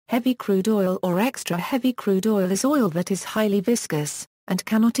Heavy crude oil or extra heavy crude oil is oil that is highly viscous, and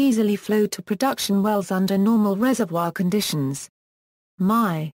cannot easily flow to production wells under normal reservoir conditions.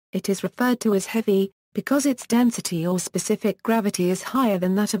 It is referred to as heavy, because its density or specific gravity is higher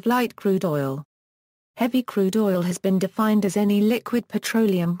than that of light crude oil. Heavy crude oil has been defined as any liquid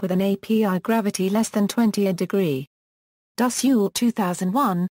petroleum with an API gravity less than 20 degree. Dusseault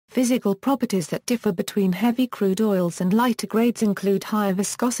 2001, physical properties that differ between heavy crude oils and lighter grades include higher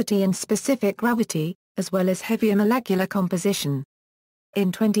viscosity and specific gravity, as well as heavier molecular composition.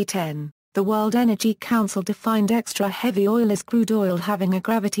 In 2010, the World Energy Council defined extra heavy oil as crude oil having a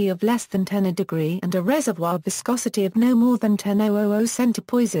gravity of less than 10 degree and a reservoir viscosity of no more than 10,000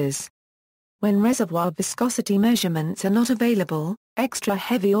 centipoises. When reservoir viscosity measurements are not available, extra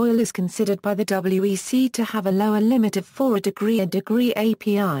heavy oil is considered by the WEC to have a lower limit of 4 degree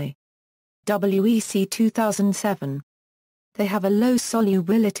API. WEC 2007. They have a low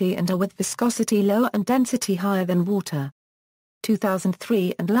solubility and are with viscosity lower and density higher than water.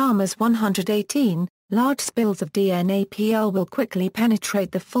 2003 and Llamas 118, large spills of DNAPL will quickly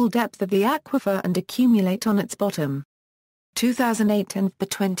penetrate the full depth of the aquifer and accumulate on its bottom. 2008 and Vrba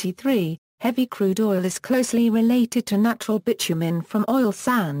 23, heavy crude oil is closely related to natural bitumen from oil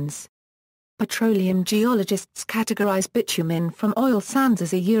sands. Petroleum geologists categorize bitumen from oil sands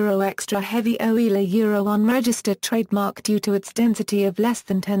as a extra heavy oil, a unregistered trademark due to its density of less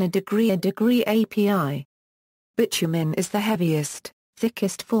than 10 degree API. Bitumen is the heaviest,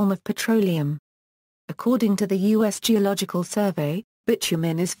 thickest form of petroleum. According to the U.S. Geological Survey,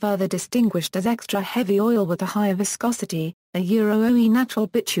 bitumen is further distinguished as extra heavy oil with a higher viscosity, a OE. Natural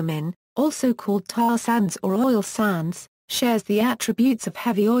bitumen, also called tar sands or oil sands, shares the attributes of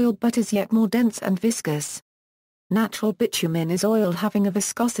heavy oil but is yet more dense and viscous. Natural bitumen is oil having a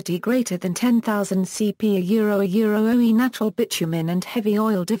viscosity greater than 10,000 cp. A OE. Natural bitumen and heavy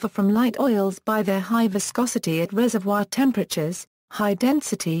oil differ from light oils by their high viscosity at reservoir temperatures, high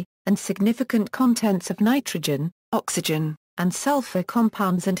density, and significant contents of nitrogen, oxygen, and sulfur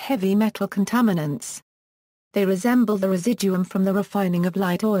compounds and heavy metal contaminants. They resemble the residuum from the refining of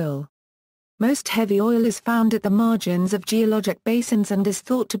light oil. Most heavy oil is found at the margins of geologic basins and is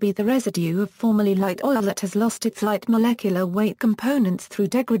thought to be the residue of formerly light oil that has lost its light molecular weight components through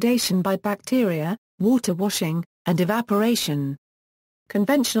degradation by bacteria, water washing, and evaporation.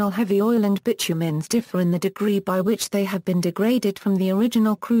 Conventional heavy oil and bitumens differ in the degree by which they have been degraded from the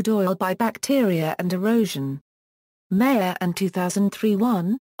original crude oil by bacteria and erosion. Mayer and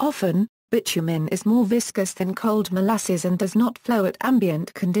 2003-1, often, bitumen is more viscous than cold molasses and does not flow at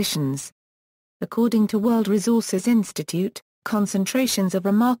ambient conditions. According to World Resources Institute, concentrations of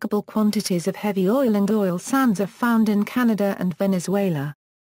remarkable quantities of heavy oil and oil sands are found in Canada and Venezuela.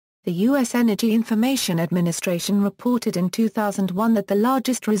 The U.S. Energy Information Administration reported in 2001 that the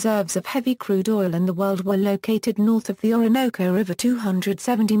largest reserves of heavy crude oil in the world were located north of the Orinoco River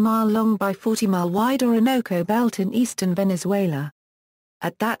 270-mile-long by 40-mile-wide Orinoco Belt in eastern Venezuela.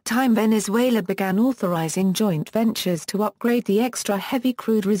 At that time Venezuela began authorizing joint ventures to upgrade the extra heavy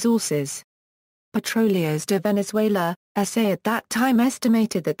crude resources. Petróleos de Venezuela, S.A. at that time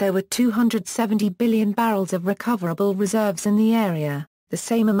estimated that there were 270 billion barrels of recoverable reserves in the area, the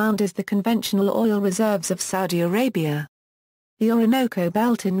same amount as the conventional oil reserves of Saudi Arabia. The Orinoco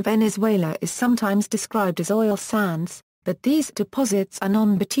Belt in Venezuela is sometimes described as oil sands, but these deposits are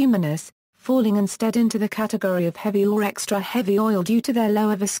non-bituminous, falling instead into the category of heavy or extra heavy oil due to their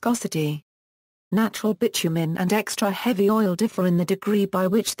lower viscosity. Natural bitumen and extra heavy oil differ in the degree by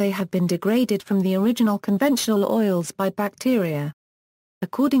which they have been degraded from the original conventional oils by bacteria.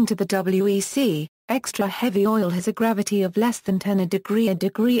 According to the WEC, extra heavy oil has a gravity of less than 10 degree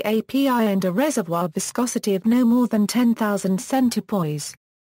API and a reservoir viscosity of no more than 10,000 centipoises.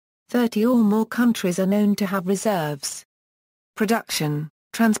 30 or more countries are known to have reserves. Production,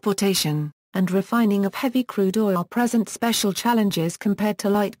 transportation, and refining of heavy crude oil present special challenges compared to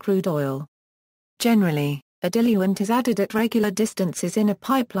light crude oil. Generally, a diluent is added at regular distances in a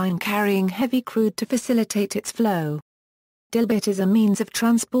pipeline carrying heavy crude to facilitate its flow. Dilbit is a means of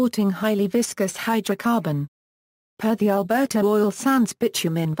transporting highly viscous hydrocarbon. Per the Alberta Oil Sands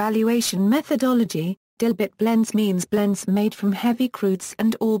Bitumen Valuation Methodology, dilbit blends means blends made from heavy crudes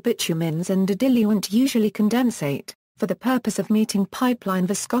and/or bitumens and a diluent, usually condensate, for the purpose of meeting pipeline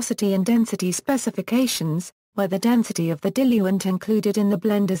viscosity and density specifications, where the density of the diluent included in the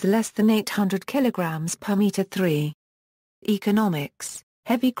blend is less than 800 kg per meter 3. Economics.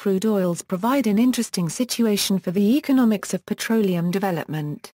 Heavy crude oils provide an interesting situation for the economics of petroleum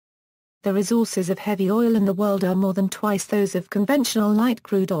development. The resources of heavy oil in the world are more than twice those of conventional light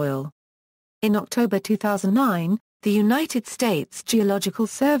crude oil. In October 2009, The United States Geological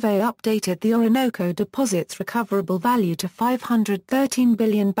Survey updated the Orinoco deposit's recoverable value to 513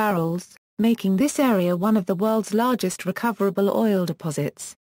 billion barrels, making this area one of the world's largest recoverable oil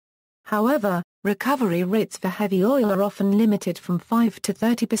deposits. However, recovery rates for heavy oil are often limited from 5 to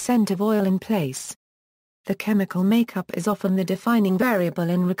 30% of oil in place. The chemical makeup is often the defining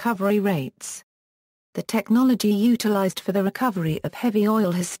variable in recovery rates. The technology utilized for the recovery of heavy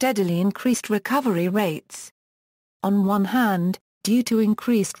oil has steadily increased recovery rates. On one hand, due to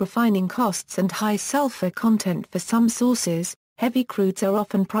increased refining costs and high sulfur content for some sources, heavy crudes are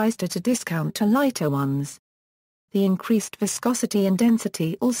often priced at a discount to lighter ones. The increased viscosity and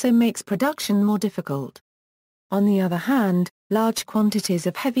density also makes production more difficult. On the other hand, large quantities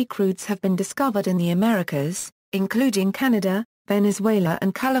of heavy crudes have been discovered in the Americas, including Canada, Venezuela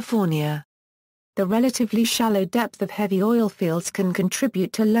and California. The relatively shallow depth of heavy oil fields can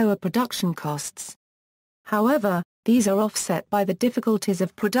contribute to lower production costs. However, these are offset by the difficulties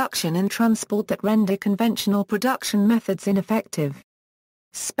of production and transport that render conventional production methods ineffective.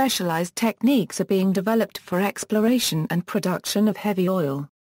 Specialized techniques are being developed for exploration and production of heavy oil.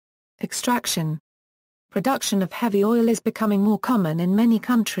 Extraction. Production of heavy oil is becoming more common in many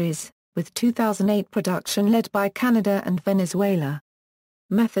countries, with 2008 production led by Canada and Venezuela.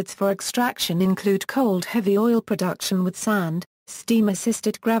 Methods for extraction include cold heavy oil production with sand,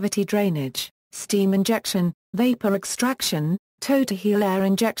 steam-assisted gravity drainage, steam injection, vapor extraction, toe-to-heel air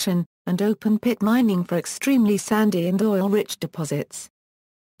injection, and open-pit mining for extremely sandy and oil-rich deposits.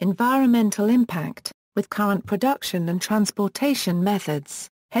 Environmental impact. With current production and transportation methods,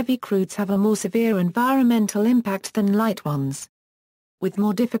 heavy crudes have a more severe environmental impact than light ones. With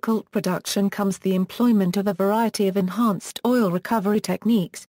more difficult production comes the employment of a variety of enhanced oil recovery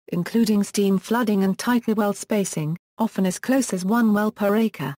techniques, including steam flooding and tighter well spacing, often as close as 1 well per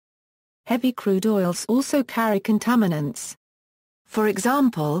acre. Heavy crude oils also carry contaminants. For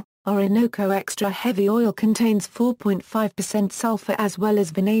example, Orinoco extra heavy oil contains 4.5% sulfur as well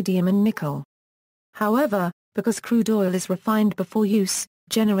as vanadium and nickel. However, because crude oil is refined before use,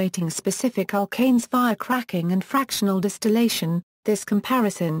 generating specific alkanes via cracking and fractional distillation, this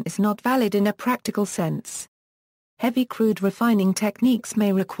comparison is not valid in a practical sense. Heavy crude refining techniques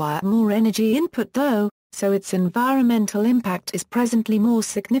may require more energy input though, so its environmental impact is presently more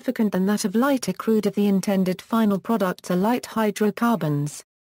significant than that of lighter crude if the intended final products are light hydrocarbons.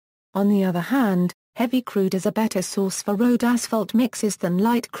 On the other hand, heavy crude is a better source for road asphalt mixes than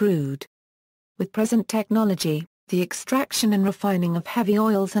light crude. With present technology, the extraction and refining of heavy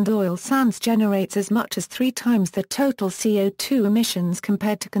oils and oil sands generates as much as 3 times the total CO2 emissions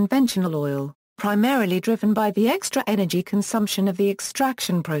compared to conventional oil, primarily driven by the extra energy consumption of the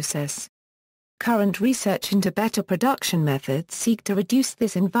extraction process. Current research into better production methods seek to reduce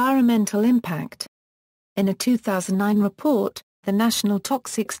this environmental impact. In a 2009 report, the National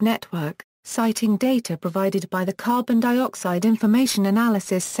Toxics Network, citing data provided by the Carbon Dioxide Information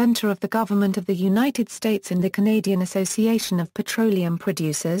Analysis Center of the Government of the United States and the Canadian Association of Petroleum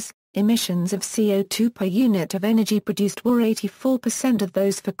Producers, emissions of CO2 per unit of energy produced were 84% of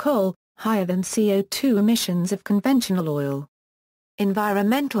those for coal, higher than CO2 emissions of conventional oil.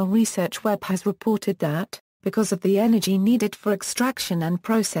 Environmental Research Web has reported that, because of the energy needed for extraction and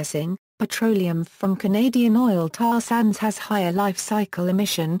processing, petroleum from Canadian oil tar sands has higher life cycle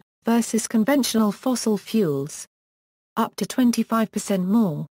emission, versus conventional fossil fuels. Up to 25%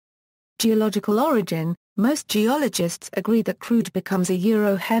 more. Geological origin. Most geologists agree that crude becomes a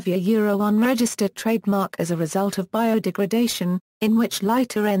Euro-heavier unregistered trademark as a result of biodegradation, in which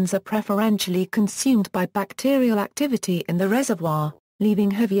lighter ends are preferentially consumed by bacterial activity in the reservoir,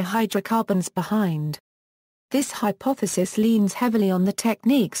 leaving heavier hydrocarbons behind. This hypothesis leans heavily on the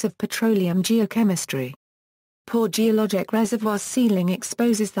techniques of petroleum geochemistry. Poor geologic reservoir sealing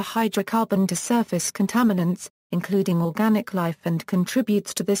exposes the hydrocarbon to surface contaminants, including organic life, and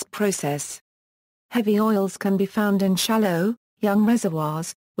contributes to this process. Heavy oils can be found in shallow, young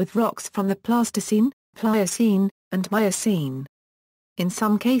reservoirs, with rocks from the Pleistocene, Pliocene, and Miocene. In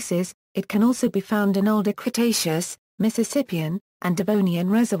some cases, it can also be found in older Cretaceous, Mississippian, and Devonian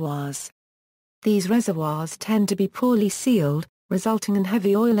reservoirs. These reservoirs tend to be poorly sealed, resulting in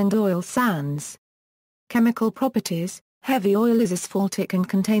heavy oil and oil sands. Chemical properties. Heavy oil is asphaltic and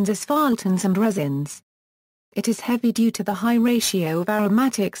contains asphaltones and resins. It is heavy due to the high ratio of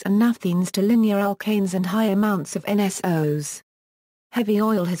aromatics and naphthenes to linear alkanes and high amounts of NSOs. Heavy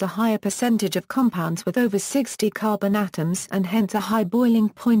oil has a higher percentage of compounds with over 60 carbon atoms and hence a high boiling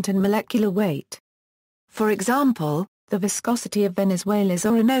point and molecular weight. For example, the viscosity of Venezuela's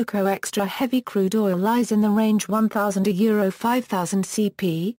Orinoco extra heavy crude oil lies in the range 1,000 to Euro 5,000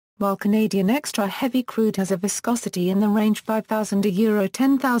 cp, while Canadian extra heavy crude has a viscosity in the range 5,000 to Euro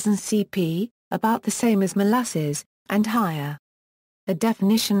 10,000 cp, about the same as molasses, and higher. A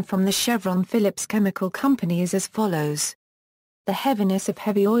definition from the Chevron Phillips Chemical Company is as follows. The heaviness of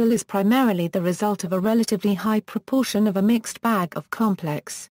heavy oil is primarily the result of a relatively high proportion of a mixed bag of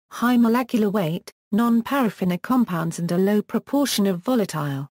complex, high molecular weight, non-paraffinic compounds and a low proportion of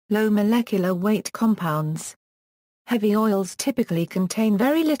volatile, low molecular weight compounds. Heavy oils typically contain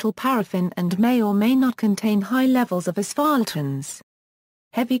very little paraffin and may or may not contain high levels of asphaltenes.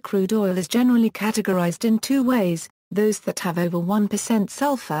 Heavy crude oil is generally categorized in two ways, those that have over 1%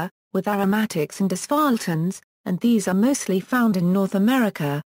 sulfur, with aromatics and asphaltenes, and these are mostly found in North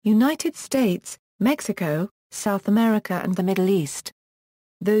America, United States, Mexico, South America and the Middle East.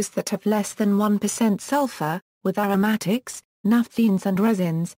 Those that have less than 1% sulfur, with aromatics, naphthenes and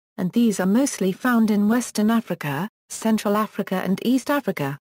resins, and these are mostly found in Western Africa, Central Africa and East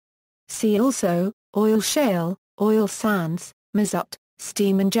Africa. See also, oil shale, oil sands, mazout,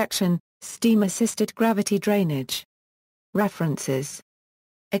 steam injection, steam-assisted gravity drainage. References.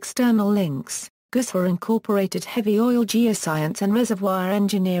 External links, Dusseault Incorporated Heavy Oil Geoscience and Reservoir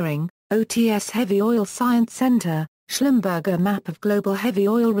Engineering, OTS Heavy Oil Science Center, Schlumberger Map of Global Heavy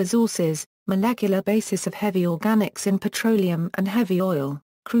Oil Resources, Molecular Basis of Heavy Organics in Petroleum and Heavy Oil,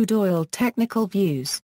 Crude Oil Technical Views.